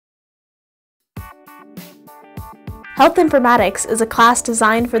Health Informatics is a class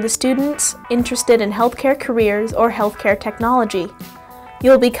designed for the students interested in healthcare careers or healthcare technology.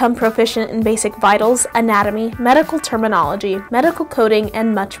 You will become proficient in basic vitals, anatomy, medical terminology, medical coding,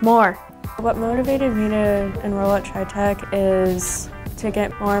 and much more. What motivated me to enroll at TriTech is to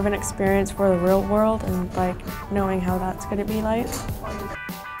get more of an experience for the real world and knowing how that's going to be like.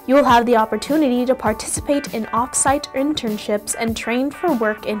 You will have the opportunity to participate in off-site internships and train for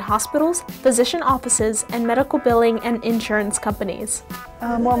work in hospitals, physician offices, and medical billing and insurance companies.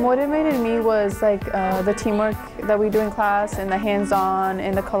 What motivated me was the teamwork that we do in class and the hands-on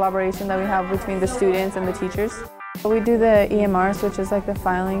and the collaboration that we have between the students and the teachers. We do the EMRs, which is the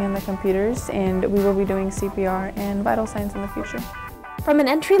filing and the computers, and we will be doing CPR and vital signs in the future. From an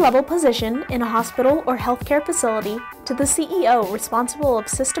entry-level position in a hospital or healthcare facility to the CEO responsible of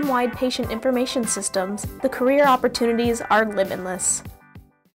system-wide patient information systems, the career opportunities are limitless.